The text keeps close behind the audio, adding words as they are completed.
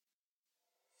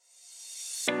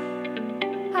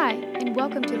Hi, and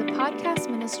welcome to the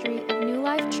podcast ministry of New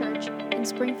Life Church in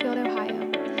Springfield, Ohio.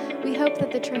 We hope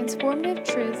that the transformative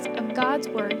truths of God's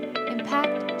Word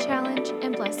impact, challenge,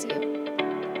 and bless you.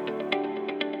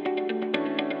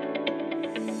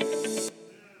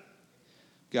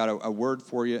 Got a word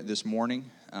for you this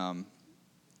morning. I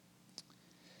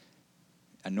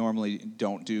normally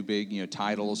don't do big,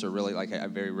 titles, or really, I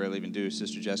very rarely even do.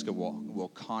 Sister Jessica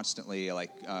will constantly,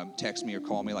 text me or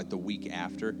call me, the week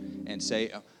after and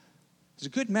say, it's a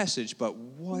good message, but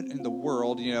what in the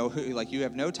world, you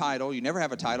have no title, you never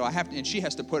have a title. And she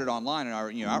has to put it online in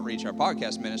our, outreach, our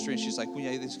podcast ministry, and she's like, well,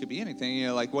 yeah, this could be anything,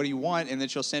 what do you want? And then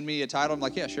she'll send me a title. I'm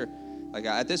like, yeah, sure.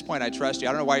 At this point, I trust you.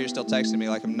 I don't know why you're still texting me.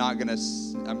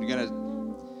 I'm gonna,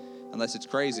 unless it's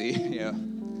crazy,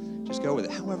 just go with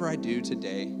it. However I do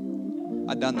today,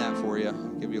 I've done that for you.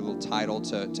 I'll give you a little title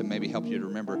to maybe help you to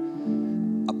remember.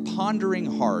 A pondering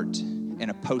heart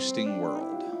in a posting world.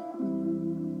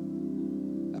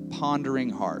 A pondering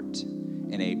heart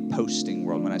in a posting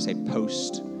world. When I say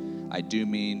post, I do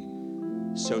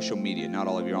mean social media. Not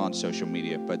all of you are on social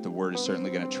media, but the word is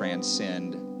certainly going to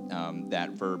transcend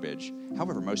that verbiage.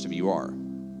 However, most of you are.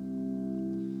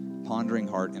 Pondering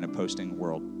heart in a posting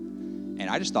world. And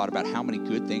I just thought about how many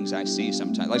good things I see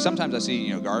sometimes. Sometimes I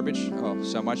see, garbage,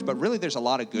 so much. But really, there's a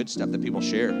lot of good stuff that people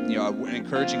share. An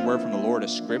encouraging word from the Lord, a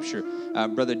scripture.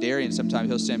 Brother Darian, sometimes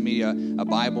he'll send me a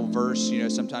Bible verse.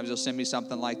 Sometimes he'll send me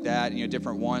something like that,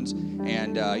 different ones.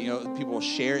 And, people will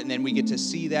share it. And then we get to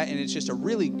see that. And it's just a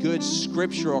really good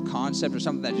scriptural concept or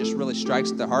something that just really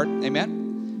strikes at the heart.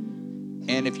 Amen?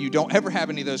 And if you don't ever have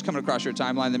any of those coming across your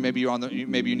timeline, then maybe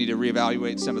you need to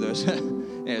reevaluate some of those,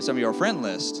 some of your friend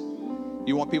list.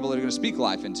 You want people that are going to speak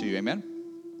life into you, amen?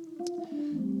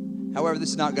 However, this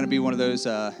is not going to be one of those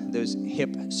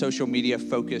hip social media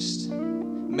focused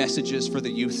messages for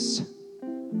the youths.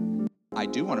 I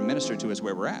do want to minister to us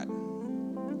where we're at.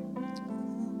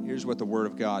 Here's what the Word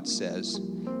of God says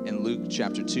in Luke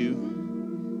chapter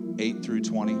 2, 8 through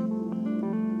 20.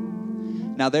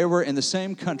 Now there were in the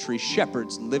same country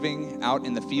shepherds living out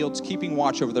in the fields, keeping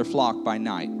watch over their flock by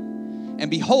night. And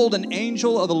behold, an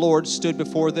angel of the Lord stood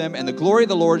before them, and the glory of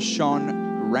the Lord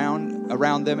shone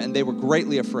around them, and they were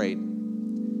greatly afraid.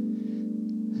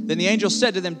 Then the angel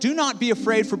said to them, do not be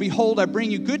afraid, for behold, I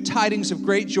bring you good tidings of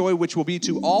great joy, which will be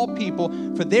to all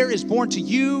people. For there is born to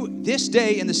you this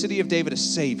day in the city of David a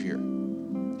Savior,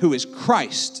 who is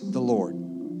Christ the Lord.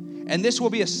 And this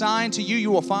will be a sign to you. You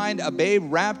will find a babe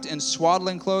wrapped in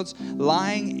swaddling clothes,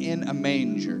 lying in a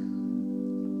manger.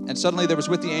 And suddenly there was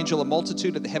with the angel a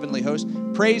multitude of the heavenly host,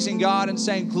 praising God and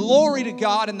saying, glory to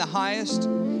God in the highest,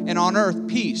 and on earth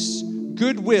peace,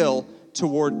 goodwill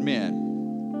toward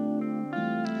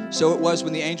men. So it was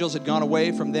when the angels had gone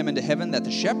away from them into heaven that the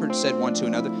shepherds said one to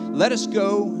another, let us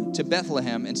go to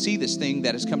Bethlehem and see this thing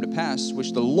that has come to pass,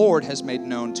 which the Lord has made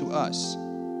known to us.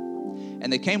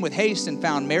 And they came with haste and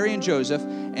found Mary and Joseph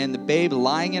and the babe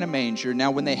lying in a manger. Now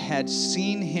when they had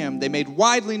seen him, they made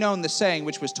widely known the saying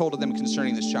which was told to them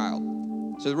concerning this child.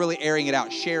 So they're really airing it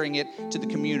out, sharing it to the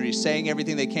community, saying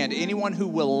everything they can to anyone who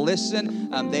will listen.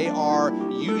 They are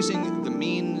using the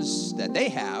means that they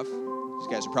have. These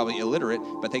guys are probably illiterate,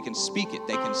 but they can speak it,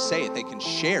 they can say it, they can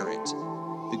share it.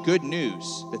 The good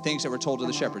news, the things that were told to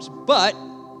the shepherds. But,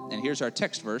 and here's our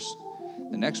text verse,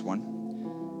 the next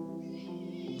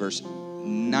one, verse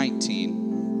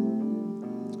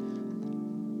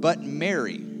 19. But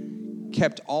Mary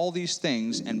kept all these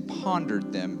things and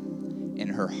pondered them in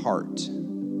her heart.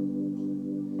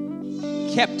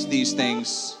 Kept these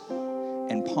things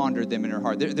and pondered them in her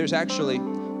heart. There's actually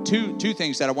two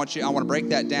things that I want to break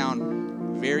that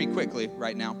down very quickly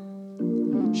right now.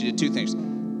 She did two things.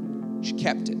 She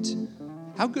kept it.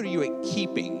 How good are you at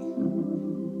keeping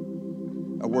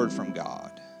a word from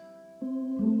God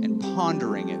and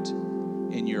pondering it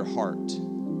in your heart?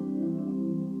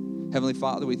 Heavenly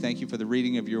Father, we thank you for the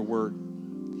reading of your word.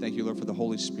 Thank you, Lord, for the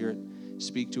Holy Spirit.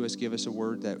 Speak to us, give us a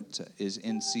word that is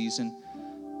in season.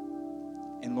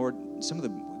 And Lord, some of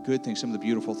the good things, some of the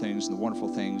beautiful things, and the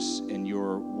wonderful things in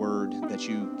your word that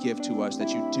you give to us, that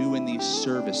you do in these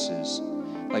services,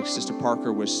 like Sister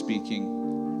Parker was speaking,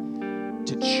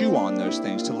 to chew on those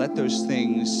things, to let those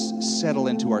things settle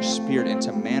into our spirit and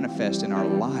to manifest in our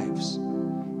lives,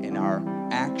 in our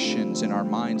actions, in our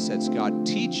mindsets. God,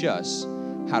 teach us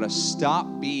how to stop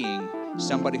being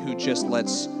somebody who just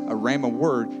lets a rhema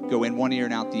word go in one ear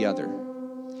and out the other.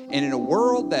 And in a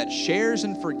world that shares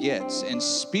and forgets and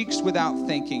speaks without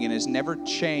thinking and has never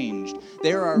changed,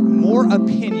 there are more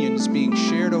opinions being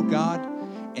shared, oh God,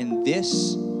 in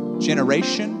this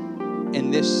generation,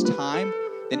 in this time,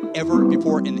 than ever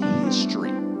before in history.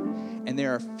 And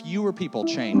there are fewer people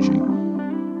changing.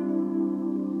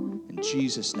 In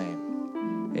Jesus'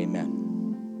 name, amen.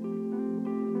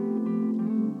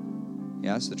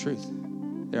 Yeah, that's the truth.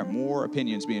 There are more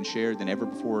opinions being shared than ever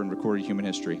before in recorded human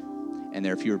history, and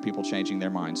there are fewer people changing their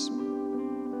minds.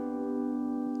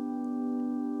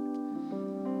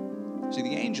 See,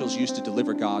 the angels used to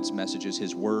deliver God's messages,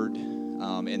 His word,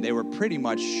 and they were pretty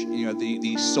much,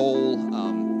 the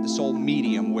sole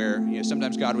medium where,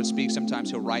 sometimes God would speak, sometimes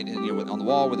He'll write, on the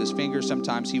wall with His fingers,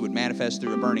 sometimes He would manifest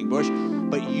through a burning bush.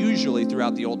 But usually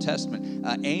throughout the Old Testament,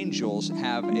 angels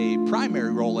have a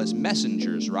primary role as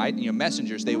messengers, right?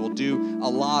 Messengers, they will do a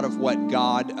lot of what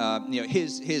God,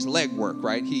 His legwork,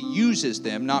 right? He uses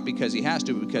them not because He has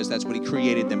to, but because that's what He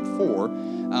created them for.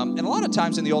 And a lot of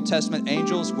times in the Old Testament,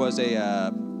 angels was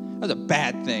a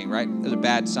bad thing, right? It was a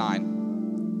bad sign.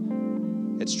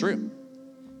 It's true.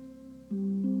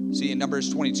 See, in Numbers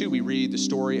 22, we read the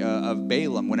story of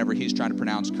Balaam whenever he's trying to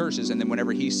pronounce curses, and then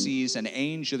whenever he sees an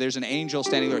angel, there's an angel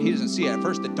standing there. He doesn't see it. At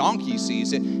first, the donkey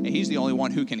sees it, and he's the only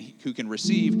one who can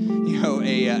receive,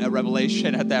 a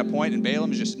revelation at that point. And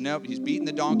Balaam is just, nope, he's beating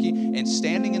the donkey, and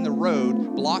standing in the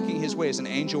road, blocking his way, is an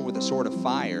angel with a sword of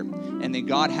fire. And then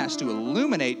God has to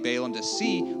illuminate Balaam to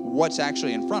see what's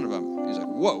actually in front of him. He's like,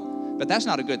 whoa. But that's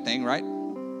not a good thing, right?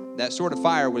 That sword of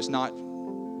fire was not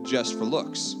just for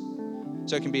looks.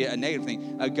 So it can be a negative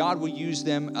thing. God will use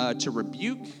them to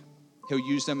rebuke. He'll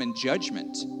use them in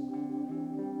judgment,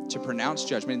 to pronounce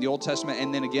judgment in the Old Testament,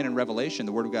 and then again in Revelation,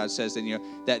 the Word of God says that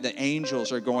that the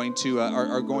angels are going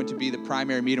to be the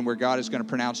primary medium where God is going to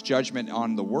pronounce judgment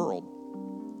on the world.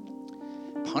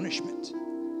 Punishment.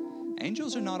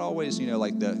 Angels are not always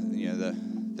like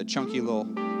the chunky little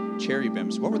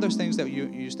cherubims. What were those things that you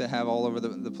used to have all over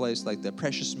the place, like the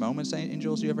precious moments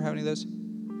angels? Do you ever have any of those?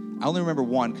 I only remember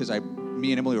one because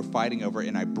me and Emily were fighting over it,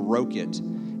 and I broke it,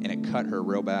 and it cut her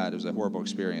real bad. It was a horrible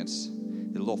experience.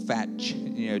 The little fat,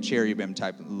 cherubim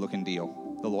type looking deal,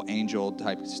 the little angel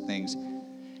type things.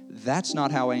 That's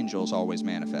not how angels always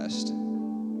manifest,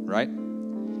 right?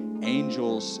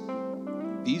 Angels,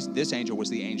 this angel was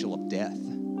the angel of death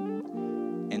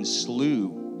and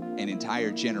slew an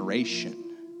entire generation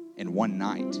in one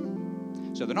night.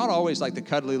 So they're not always like the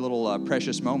cuddly little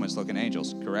precious moments looking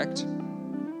angels, correct?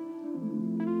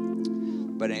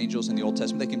 But angels in the Old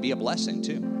Testament, they can be a blessing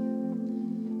too.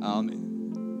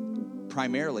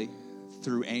 Primarily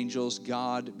through angels,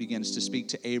 God begins to speak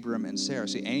to Abram and Sarah.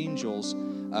 See, angels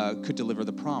could deliver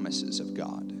the promises of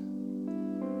God.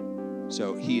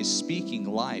 So He is speaking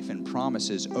life and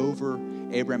promises over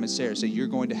Abram and Sarah. So you're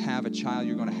going to have a child,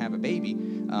 you're going to have a baby.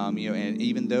 And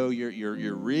even though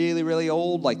you're really, really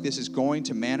old, like this is going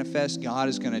to manifest, God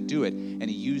is going to do it. And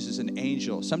He uses an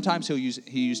angel. Sometimes He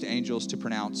used angels to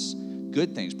pronounce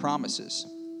good things, promises.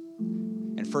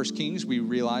 In 1 Kings, we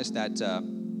realize that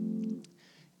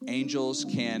angels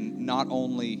can not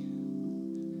only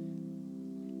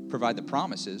provide the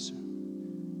promises,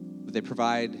 but they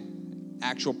provide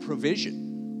actual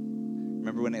provision.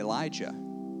 Remember when Elijah,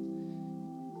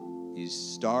 he's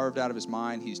starved out of his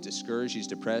mind, he's discouraged, he's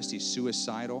depressed, he's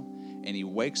suicidal, and he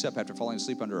wakes up after falling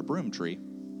asleep under a broom tree,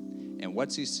 and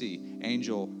what's he see?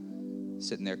 Angel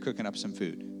sitting there cooking up some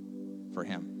food for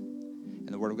him. And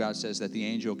the Word of God says that the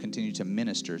angel continued to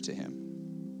minister to him.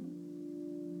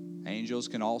 Angels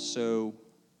can also,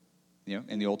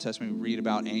 in the Old Testament, we read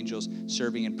about angels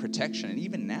serving in protection. And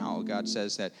even now, God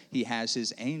says that He has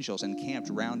His angels encamped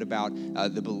round about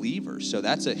the believers. So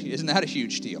isn't that a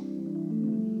huge deal?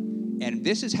 And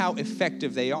this is how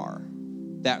effective they are,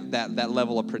 that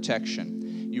level of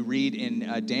protection. You read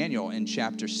in Daniel in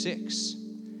chapter 6,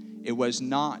 it was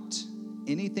not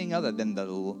anything other than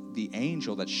the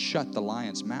angel that shut the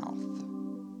lion's mouth.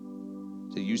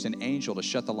 So they used an angel to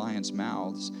shut the lion's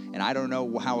mouths. And I don't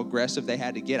know how aggressive they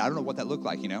had to get. I don't know what that looked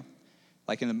like,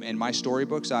 Like in my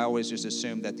storybooks, I always just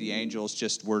assumed that the angels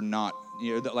just were not,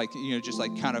 just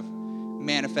like kind of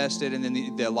manifested, and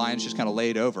then the lions just kind of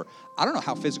laid over. I don't know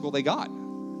how physical they got.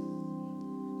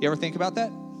 You ever think about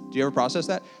that? Do you ever process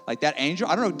that? Like that angel,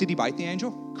 I don't know, did he bite the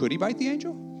angel? Could he bite the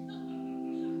angel?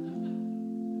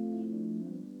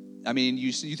 I mean,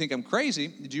 you think I'm crazy.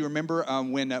 Do you remember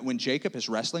when Jacob is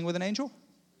wrestling with an angel?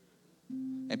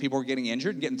 And people are getting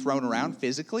injured, getting thrown around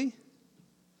physically?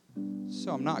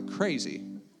 So I'm not crazy.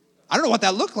 I don't know what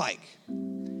that looked like. I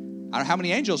don't know how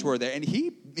many angels were there. And he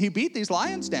beat these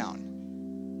lions down.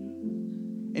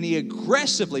 And he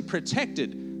aggressively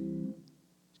protected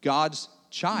God's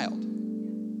child.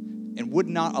 And would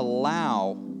not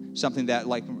allow something that,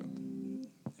 like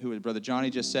who Brother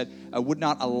Johnny just said, would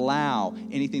not allow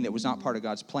anything that was not part of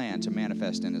God's plan to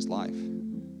manifest in his life.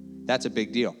 That's a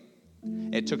big deal.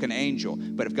 It took an angel.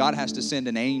 But if God has to send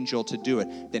an angel to do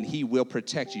it, then he will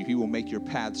protect you. He will make your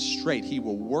path straight. He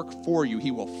will work for you.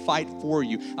 He will fight for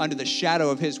you. Under the shadow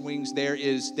of his wings, there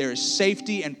is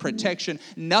safety and protection.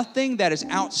 Nothing that is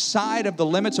outside of the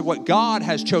limits of what God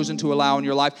has chosen to allow in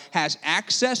your life has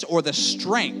access or the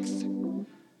strength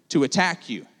to attack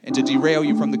you and to derail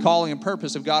you from the calling and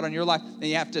purpose of God on your life. Then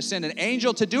you have to send an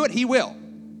angel to do it. He will.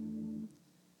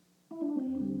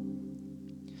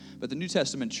 But the New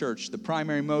Testament church, the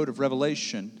primary mode of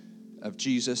revelation of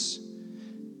Jesus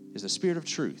is the Spirit of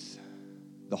truth,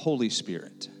 the Holy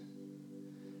Spirit.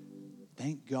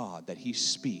 Thank God that he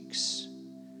speaks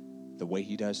the way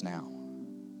he does now.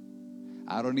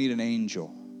 I don't need an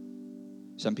angel.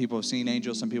 Some people have seen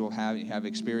angels, some people have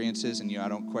experiences, and I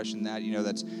don't question that.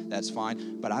 That's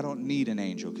fine. But I don't need an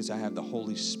angel because I have the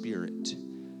Holy Spirit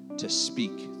to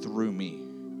speak through me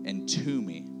and to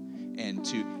me. And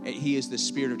he is the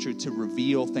Spirit of truth to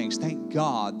reveal things. Thank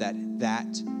God that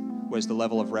was the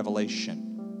level of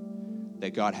revelation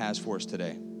that God has for us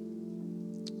today.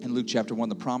 In Luke chapter 1,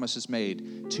 the promise is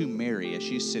made to Mary as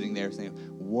she's sitting there thinking,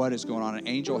 what is going on? An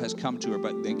angel has come to her,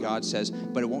 but then God says,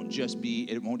 but it won't just be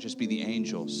the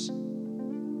angels.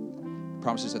 The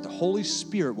promise is that the Holy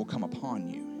Spirit will come upon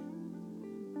you,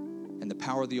 and the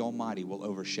power of the Almighty will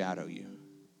overshadow you.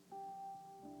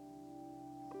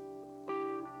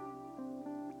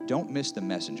 Don't miss the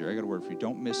messenger. I got a word for you.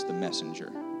 Don't miss the messenger.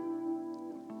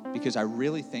 Because I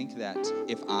really think that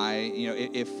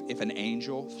if an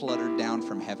angel fluttered down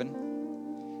from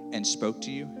heaven and spoke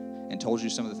to you and told you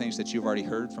some of the things that you've already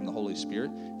heard from the Holy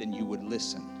Spirit, then you would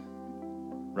listen.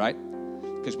 Right?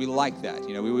 Because we like that.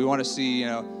 We want to see,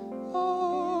 and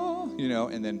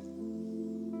then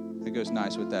it goes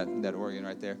nice with that organ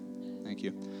right there. Thank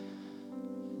you.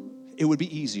 It would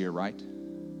be easier, right?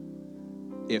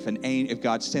 If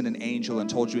God sent an angel and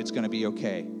told you it's going to be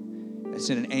okay.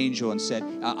 Sent an angel and said,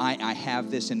 I have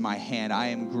this in my hand. I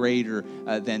am greater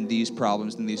than these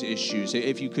problems, than these issues.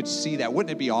 If you could see that,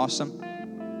 wouldn't it be awesome?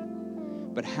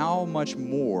 But how much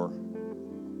more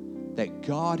that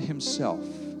God himself,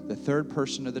 the third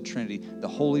person of the Trinity, the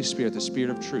Holy Spirit, the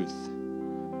Spirit of truth,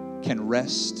 can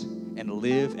rest and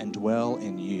live and dwell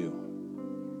in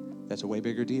you. That's a way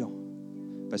bigger deal.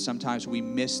 But sometimes we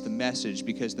miss the message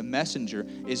because the messenger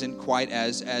isn't quite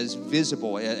as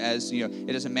visible, as it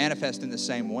doesn't manifest in the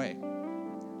same way.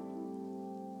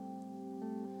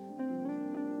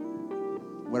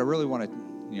 What I really want to,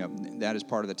 that is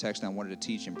part of the text, and I wanted to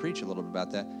teach and preach a little bit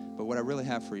about that. But what I really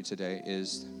have for you today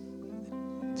is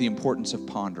the importance of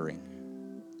pondering.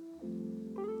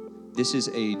 This is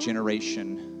a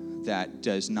generation that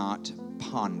does not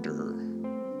ponder.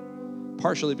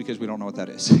 Partially because we don't know what that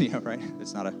is, right?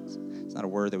 It's not a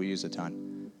word that we use a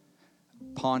ton.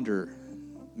 Ponder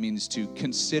means to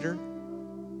consider,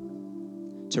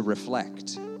 to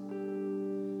reflect,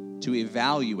 to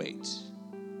evaluate,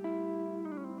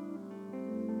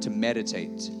 to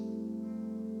meditate,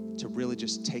 to really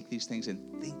just take these things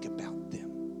and think about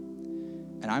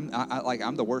them. And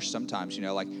I'm the worst sometimes,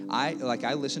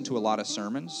 I listen to a lot of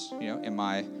sermons, in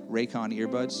my Raycon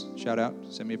earbuds. Shout out,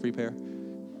 send me a free pair.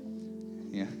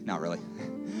 Yeah, not really.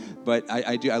 But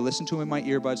I do. I listen to them in my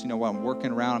earbuds, while I'm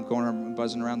working around. I'm going around,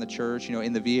 buzzing around the church,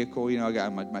 in the vehicle. I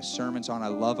got my sermons on. I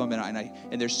love them.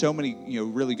 And there's so many,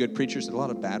 really good preachers, a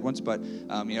lot of bad ones. But,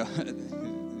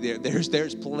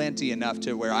 there's plenty enough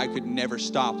to where I could never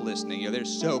stop listening. There's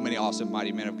so many awesome,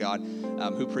 mighty men of God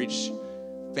who preach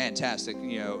fantastic,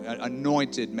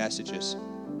 anointed messages.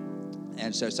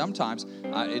 And so sometimes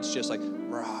it's just like,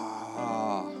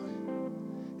 rah.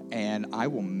 And I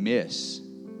will miss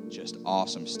just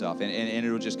awesome stuff. And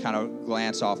it'll just kind of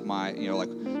glance off my, like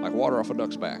water off a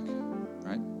duck's back,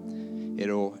 right?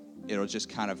 It'll just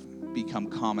kind of become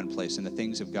commonplace, and the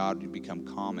things of God become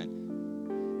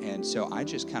common. And so I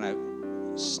just kind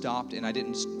of stopped, and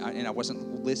I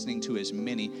wasn't listening to as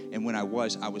many. And when I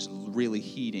was really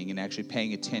heeding and actually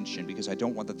paying attention, because I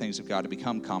don't want the things of God to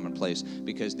become commonplace,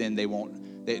 because then they won't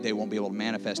be able to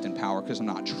manifest in power, because I'm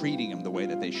not treating them the way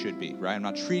that they should be, right? I'm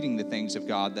not treating the things of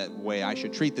God that way I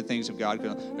should treat the things of God.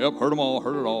 Yep, heard it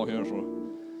all.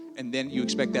 And then you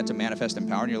expect that to manifest in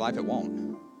power in your life. It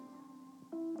won't.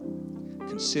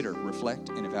 Consider, reflect,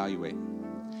 and evaluate.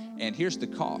 And here's the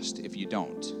cost if you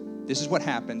don't. This is what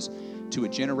happens to a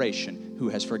generation who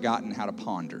has forgotten how to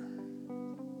ponder,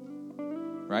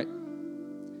 right?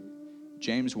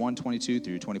 James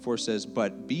 1:22-24 says,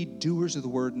 but be doers of the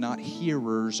word, not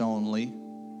hearers only,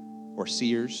 or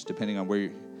seers, depending on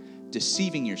where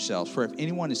deceiving yourselves. For if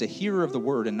anyone is a hearer of the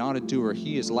word and not a doer,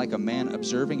 he is like a man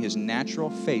observing his natural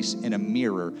face in a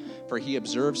mirror. For he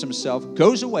observes himself,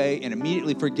 goes away, and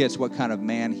immediately forgets what kind of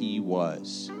man he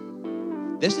was.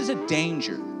 This is a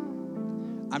danger.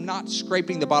 I'm not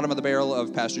scraping the bottom of the barrel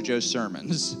of Pastor Joe's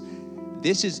sermons.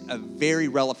 This is a very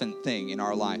relevant thing in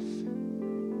our life,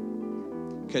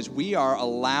 because we are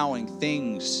allowing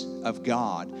things of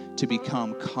God to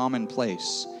become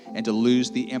commonplace and to lose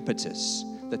the impetus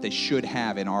that they should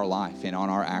have in our life and on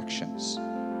our actions.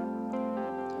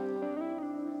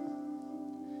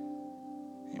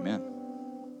 Amen.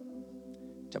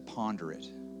 To ponder it,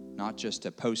 not just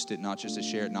to post it, not just to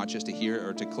share it, not just to hear it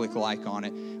or to click like on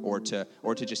it, or to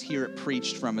just hear it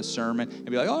preached from a sermon and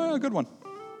be like, oh, good one.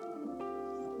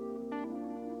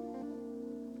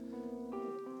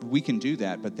 We can do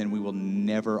that, but then we will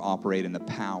never operate in the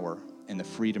power and the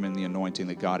freedom and the anointing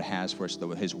that God has for us,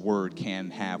 that His word can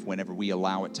have whenever we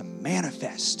allow it to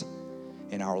manifest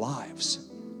in our lives.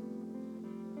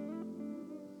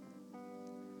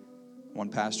 One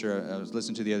pastor I was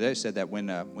listening to the other day said that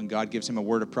when God gives him a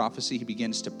word of prophecy, he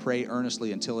begins to pray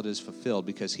earnestly until it is fulfilled,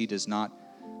 because he does not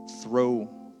throw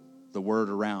the word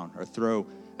around or throw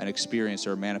an experience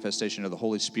or a manifestation of the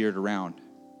Holy Spirit around.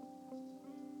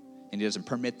 And he doesn't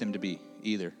permit them to be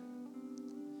either.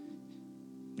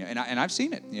 And I've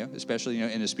seen it, especially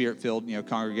in a spirit-filled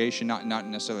congregation, not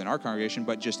necessarily in our congregation,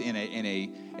 but just in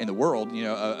the world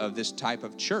of this type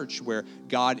of church where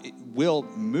God will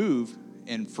move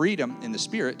in freedom in the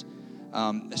Spirit.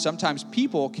 Sometimes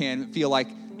people can feel like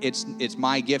it's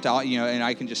my gift, and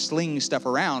I can just sling stuff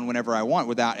around whenever I want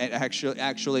without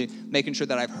actually making sure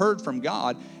that I've heard from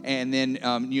God, and then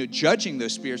judging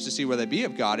those spirits to see whether they be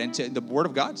of God. And the Word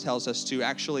of God tells us to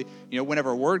actually, whenever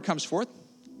a word comes forth,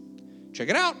 check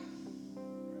it out.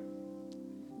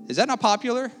 Is that not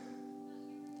popular?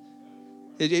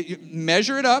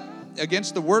 Measure it up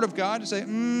against the Word of God and say,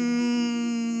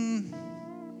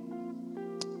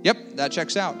 yep, that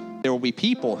checks out. There will be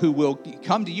people who will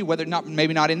come to you,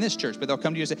 maybe not in this church, but they'll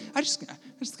come to you and say, I just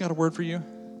got a word for you.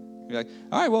 You're like,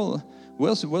 all right, well,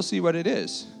 we'll see what it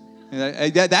is.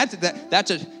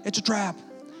 It's a trap.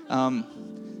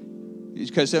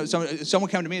 Because someone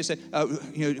came to me and said,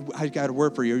 I got a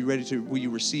word for you. Are you ready will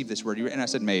you receive this word? And I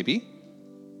said, maybe.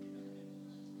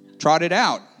 Trot it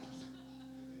out.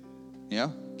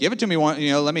 Give it to me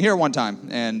let me hear it one time,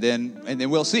 and then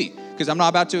we'll see. Because I'm not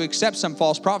about to accept some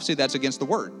false prophecy that's against the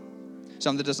word.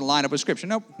 Something that doesn't line up with Scripture.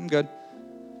 Nope, I'm good.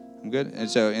 And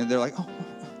they're like,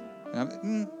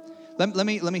 let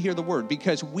me hear the word,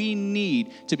 because we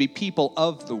need to be people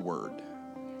of the word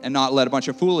and not let a bunch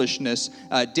of foolishness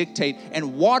dictate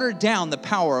and water down the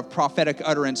power of prophetic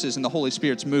utterances and the Holy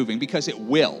Spirit's moving, because it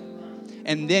will.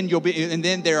 And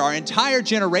then there are entire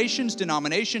generations,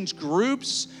 denominations,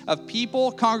 groups of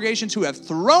people, congregations who have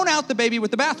thrown out the baby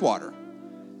with the bathwater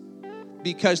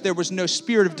because there was no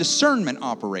spirit of discernment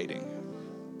operating.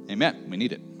 Amen. We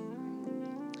need it.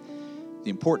 The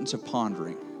importance of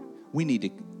pondering. We need to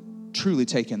truly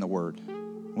take in the word.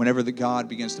 Whenever the God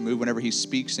begins to move, whenever He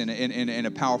speaks in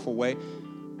a powerful way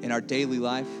in our daily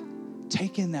life,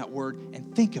 take in that word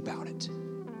and think about it.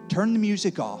 Turn the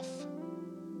music off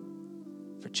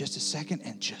for just a second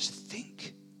and just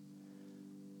think.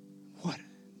 What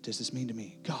does this mean to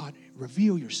me? God,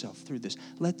 reveal yourself through this.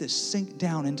 Let this sink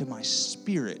down into my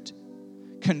spirit.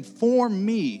 Conform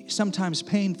me, sometimes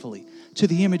painfully, to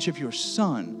the image of your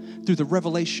Son through the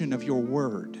revelation of your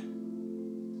word.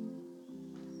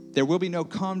 There will be no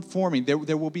conforming.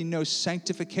 There will be no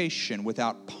sanctification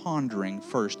without pondering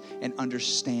first and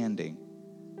understanding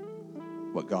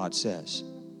what God says.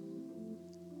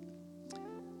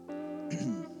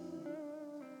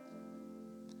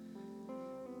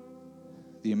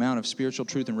 The amount of spiritual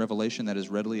truth and revelation that is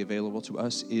readily available to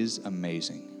us is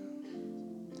amazing.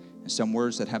 And some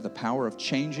words that have the power of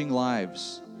changing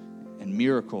lives and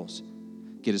miracles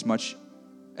get as much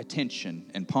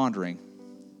attention and pondering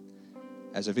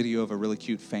as a video of a really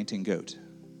cute fainting goat.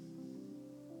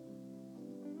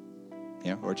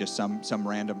 Or just some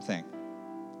random thing.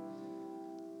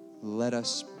 Let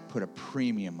us put a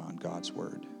premium on God's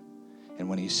word. And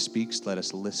when He speaks, let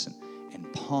us listen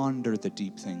and ponder the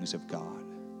deep things of God.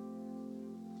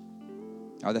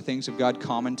 Are the things of God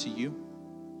common to you?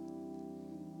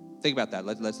 Think about that.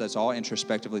 Let's all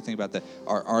introspectively think about that.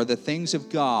 Are the things of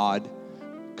God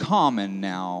common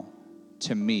now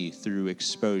to me through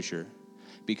exposure?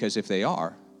 Because if they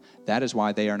are, that is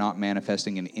why they are not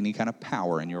manifesting in any kind of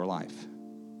power in your life.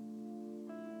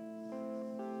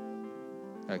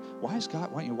 Like, why is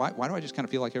God? Why do I just kind of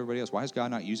feel like everybody else? Why is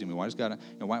God not using me? Why is God?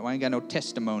 Why ain't got no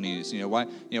testimonies?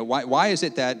 Why is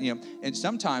it that And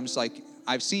sometimes, like,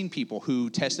 I've seen people who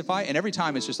testify, and every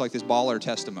time it's just like this baller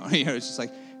testimony. It's just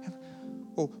like,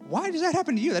 well, why does that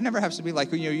happen to you? That never happens to be like,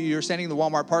 you're standing in the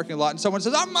Walmart parking lot and someone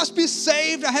says, I must be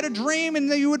saved. I had a dream and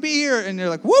you would be here. And you're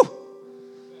like, woo!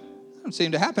 That doesn't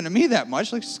seem to happen to me that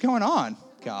much. Like, what's going on,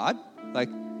 God? Like,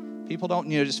 people don't,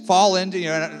 just fall into,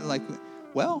 like,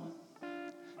 well,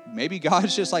 maybe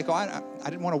God's just like, I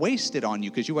didn't want to waste it on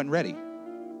you because you weren't ready.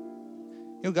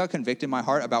 God convicted my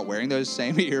heart about wearing those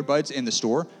same earbuds in the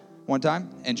store one time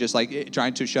and just like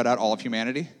trying to shut out all of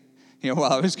humanity,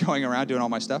 while I was going around doing all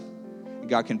my stuff.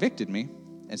 God convicted me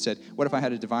and said, what if I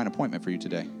had a divine appointment for you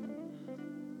today?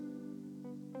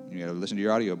 You got to listen to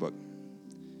your audiobook.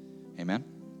 Amen?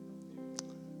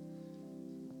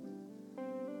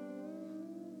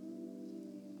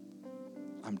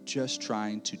 I'm just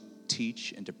trying to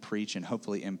teach and to preach and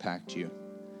hopefully impact you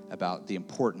about the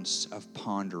importance of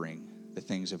pondering the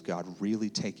things of God, really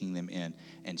taking them in,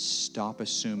 and stop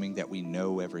assuming that we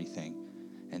know everything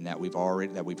and that we've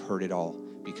heard it all,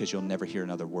 because you'll never hear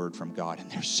another word from God.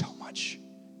 And there's so much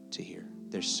to hear.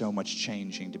 There's so much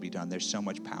changing to be done. There's so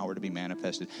much power to be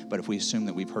manifested. But if we assume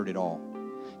that we've heard it all,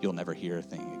 you'll never hear a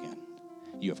thing again.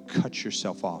 You have cut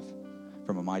yourself off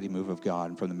from a mighty move of God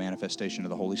and from the manifestation of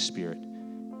the Holy Spirit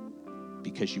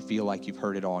because you feel like you've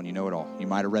heard it all and you know it all. You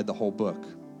might have read the whole book,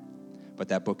 but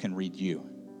that book can read you.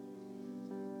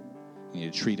 You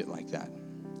need to treat it like that.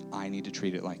 I need to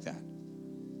treat it like that.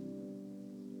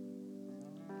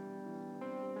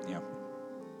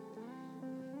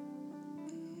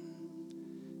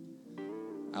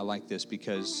 I like this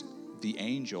because the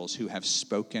angels who have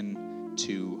spoken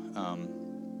to,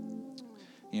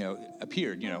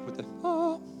 appeared,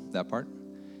 with that part.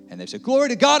 And they said, glory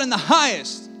to God in the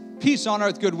highest, peace on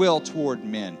earth, goodwill toward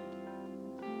men.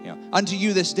 Unto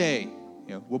you this day,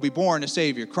 will be born a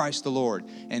Savior, Christ the Lord.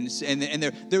 And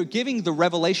they're giving the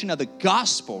revelation of the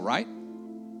gospel, right?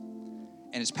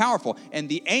 And it's powerful. And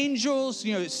the angels,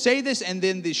 say this, and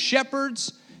then the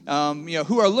shepherds,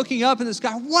 who are looking up in the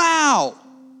sky, wow.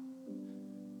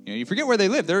 You forget where they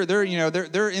live. They're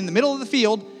in the middle of the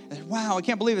field. And, wow, I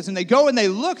can't believe this. And they go and they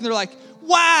look and they're like,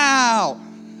 wow.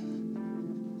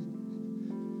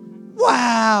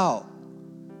 Wow.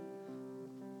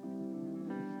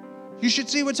 You should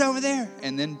see what's over there.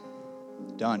 And then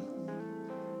done.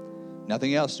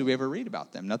 Nothing else do we ever read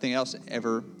about them. Nothing else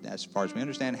ever, as far as we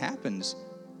understand, happens.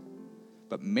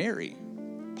 But Mary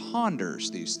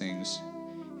ponders these things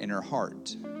in her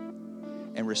heart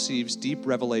and receives deep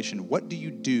revelation. What do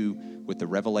you do with the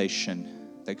revelation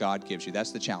that God gives you?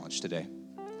 That's the challenge today.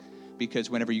 Because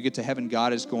whenever you get to heaven,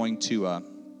 God is going to,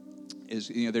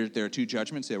 there are two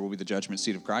judgments. There will be the judgment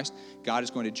seat of Christ. God is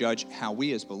going to judge how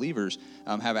we as believers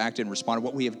have acted and responded,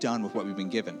 what we have done with what we've been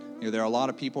given. There are a lot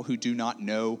of people who do not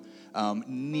know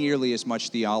nearly as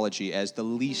much theology as the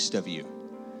least of you,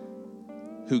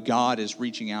 who God is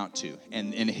reaching out to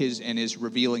and is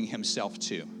revealing himself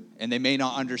to. And they may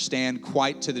not understand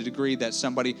quite to the degree that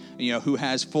somebody, who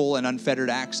has full and unfettered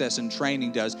access and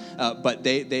training does. But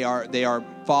they are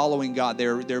following God.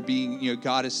 They're being,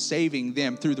 God is saving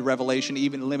them through the revelation,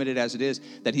 even limited as it is,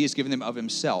 that he has given them of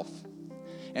himself.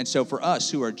 And so for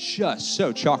us who are just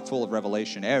so chock full of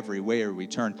revelation everywhere we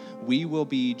turn, we will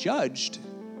be judged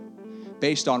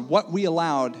based on what we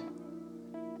allowed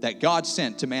that God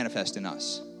sent to manifest in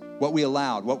us. What we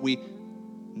allowed, what we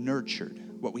nurtured,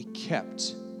 what we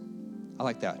kept. I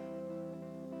like that.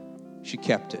 She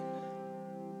kept it.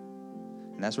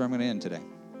 And that's where I'm going to end today.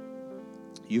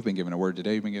 You've been given a word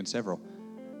today. You've been given several.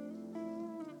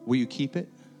 Will you keep it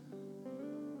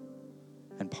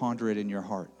and ponder it in your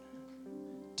heart?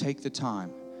 Take the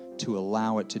time to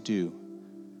allow it to do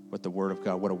what the Word of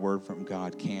God, what a word from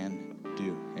God can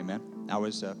do. Amen. I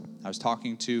was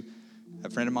talking to a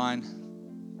friend of mine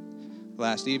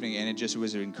last evening, and it just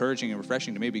was encouraging and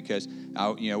refreshing to me because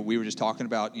we were just talking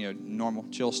about normal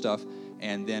chill stuff,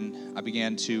 and then I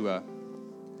began to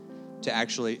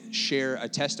actually share a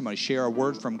testimony, share a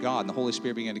word from God, and the Holy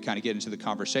Spirit began to kind of get into the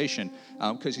conversation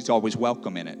because He's always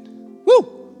welcome in it.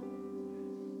 Woo!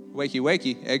 Wakey,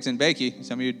 wakey, eggs and bakey.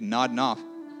 Some of you nodding off.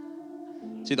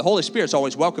 See, the Holy Spirit's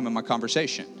always welcome in my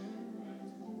conversation,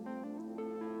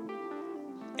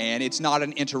 and it's not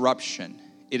an interruption.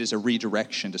 It is a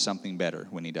redirection to something better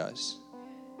when He does.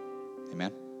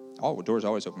 Amen. The door's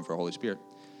always open for the Holy Spirit.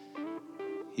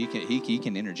 He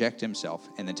can interject Himself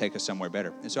and then take us somewhere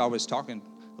better. And so I was talking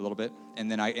a little bit, and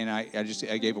then I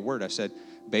gave a word. I said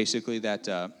basically that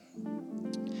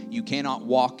you cannot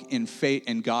walk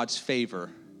in God's favor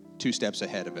 2 steps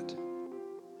ahead of it.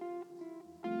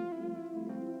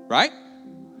 Right?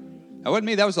 That wasn't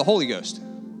me. That was the Holy Ghost.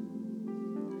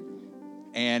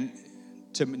 And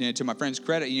to my friend's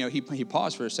credit, he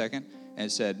paused for a second and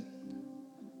said,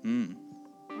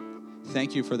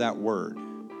 thank you for that word.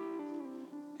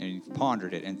 And he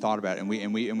pondered it and thought about it, and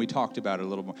we talked about it a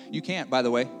little more. You can't, by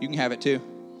the way, you can have it too.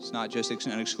 It's not just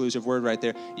an exclusive word right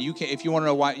there. You can, if you want to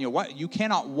know why, you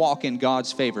cannot walk in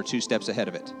God's favor 2 steps ahead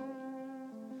of it.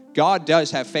 God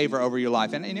does have favor over your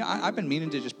life, and I've been meaning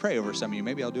to just pray over some of you.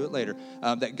 Maybe I'll do it later.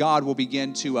 That God will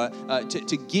begin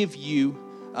to give you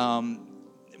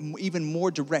even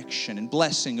more direction and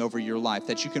blessing over your life,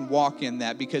 that you can walk in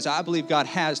that, because I believe God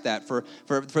has that for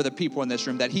the people in this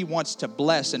room, that He wants to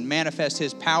bless and manifest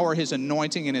His power, His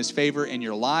anointing, and His favor in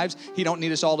your lives. He don't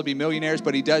need us all to be millionaires,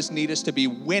 but He does need us to be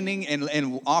winning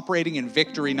and operating in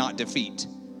victory, not defeat.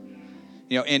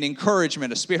 And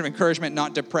encouragement, a spirit of encouragement,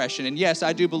 not depression. And yes,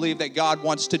 I do believe that God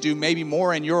wants to do maybe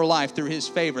more in your life through His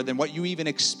favor than what you even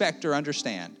expect or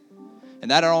understand. And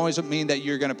that don't always mean that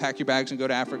you're going to pack your bags and go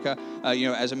to Africa,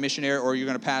 as a missionary, or you're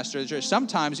going to pastor the church.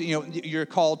 Sometimes, you're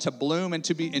called to bloom and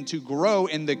to grow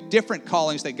in the different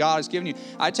callings that God has given you.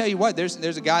 I tell you what, there's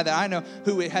a guy that I know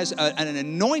who has an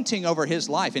anointing over his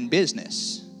life in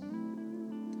business,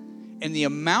 and the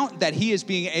amount that he is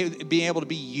being able to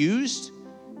be used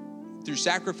through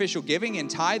sacrificial giving and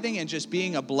tithing and just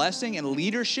being a blessing and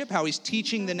leadership, how he's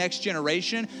teaching the next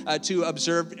generation to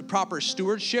observe proper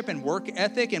stewardship and work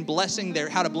ethic and blessing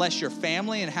how to bless your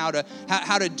family and how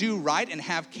to do right and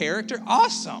have character.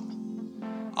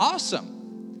 Awesome.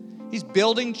 He's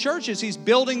building churches. He's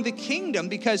building the kingdom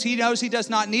because he knows he does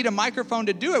not need a microphone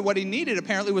to do it. What he needed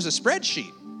apparently was a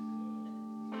spreadsheet.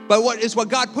 But what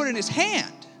God put in his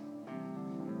hand.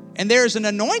 And there's an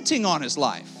anointing on his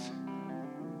life.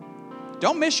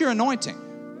 Don't miss your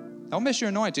anointing. Don't miss your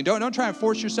anointing. Don't try and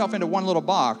force yourself into one little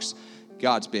box.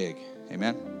 God's big.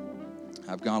 Amen.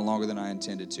 I've gone longer than I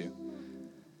intended to.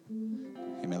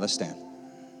 Amen. Let's stand.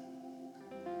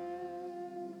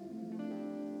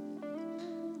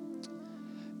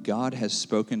 God has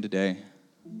spoken today.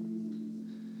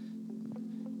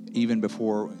 Even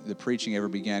before the preaching ever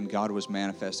began, God was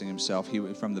manifesting Himself.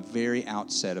 From the very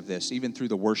outset of this, even through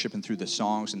the worship and through the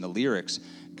songs and the lyrics,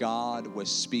 God was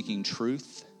speaking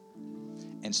truth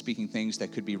and speaking things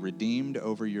that could be redeemed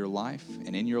over your life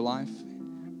and in your life.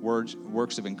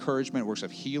 Works of encouragement, works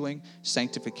of healing,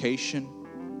 sanctification,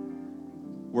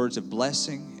 words of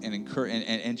blessing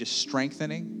and just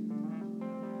strengthening.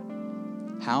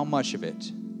 How much of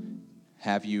it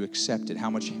have you accepted? How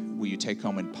much will you take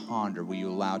home and ponder? Will you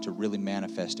allow to really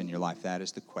manifest in your life? That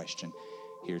is the question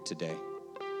here today.